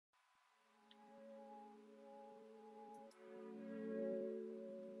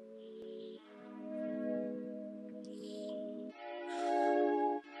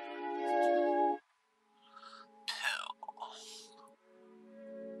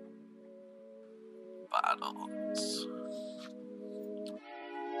bottles.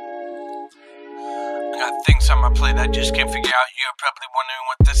 I got things on my plate I just can't figure out. You're probably wondering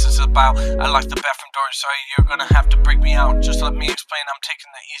what this is about. I locked the bathroom door, sorry, you're gonna have to break me out. Just let me explain, I'm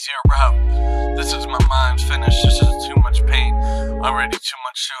taking the easier route. This is my mind's finished, this is too much pain. Already too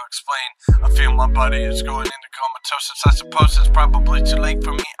much to explain. I feel my body is going into comatosis. I suppose it's probably too late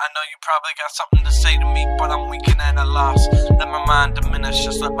for me. I know you probably got something to say to me, but I'm weak and at a loss. Let my mind diminish,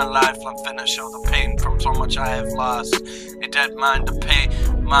 just let my lifeline finish. Show the pain from so much I have lost. A dead mind to pay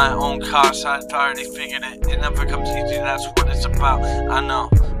my own costs. I've already figured it. It never comes easy, that's what it's about. I know.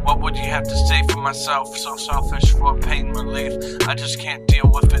 What would you have to say for myself? So selfish for pain relief. I just can't deal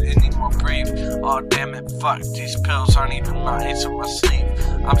with it anymore. Breathe. Oh damn it, fuck. These pills aren't even my ace up my sleeve.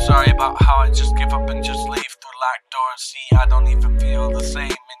 I'm sorry about how I just give up and just leave through locked doors. See, I don't even feel the same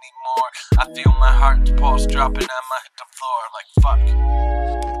anymore. I feel my heart's pulse dropping, I'ma hit the floor like fuck.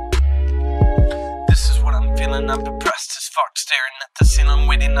 This is what I'm feeling, I'm depressed as fuck. Staring at the ceiling,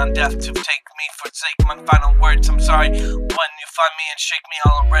 waiting on death to take me. Forsake my final words, I'm sorry. When you find me and shake me,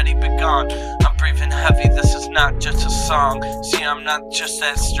 I'll already be gone. I'm breathing heavy, this is not just a song. See, I'm not just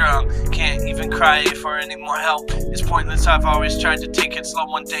that strong. Can't even cry for any more help. It's pointless, I've always tried to take it slow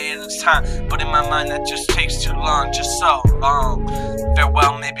one day at a time. But in my mind that just takes too long, just so long.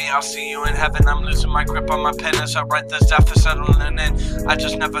 Farewell, maybe I'll see you in heaven. I'm losing my grip on my pen as I write this after settling in. I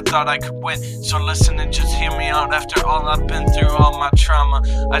just never thought I could win. So listen and just hear me out after all I've been through, all my trauma.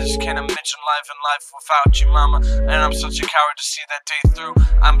 I just can't imagine life without you, mama. And I'm such a coward to see that day through.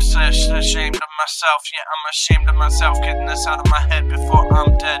 I'm such ashamed of myself, yeah, I'm ashamed of myself. Getting this out of my head before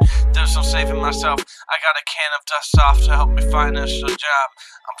I'm dead. There's no saving myself. I got a can of dust off to help me finish the job.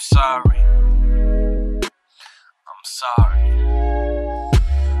 I'm sorry. I'm sorry.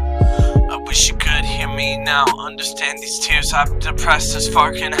 I wish you could hear me now, understand these tears. I'm depressed as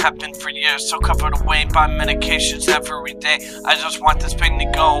fuck and have been for years. So covered away by medications every day. I just want this pain to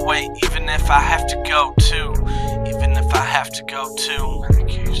go away, even if I have to go to. Even if I have to go to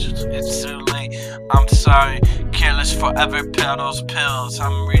medications, it's too late. I'm sorry, careless forever, pills.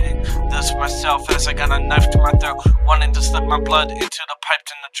 I'm reading this myself as I got a knife to my throat, wanting to slip my blood into the pipe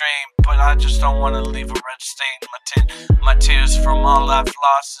in the drain. But I just don't want to leave a red stain. My tears from all I've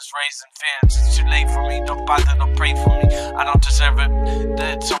lost is raising fans. It's too late for me, don't bother, don't pray for me. I don't deserve it,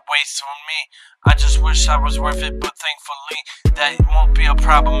 it's a waste on me. I just wish I was worth it, but thankfully that won't be a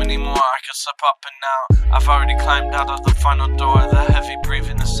problem anymore. I can slip up and out. I've already climbed out of the final door. The heavy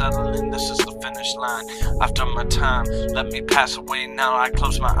breathing is settling, this is the finish line. I've done my time, let me pass away now. I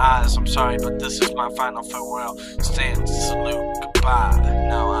close my eyes, I'm sorry, but this is my final farewell. Stand, salute, goodbye.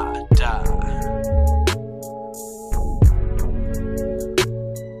 Now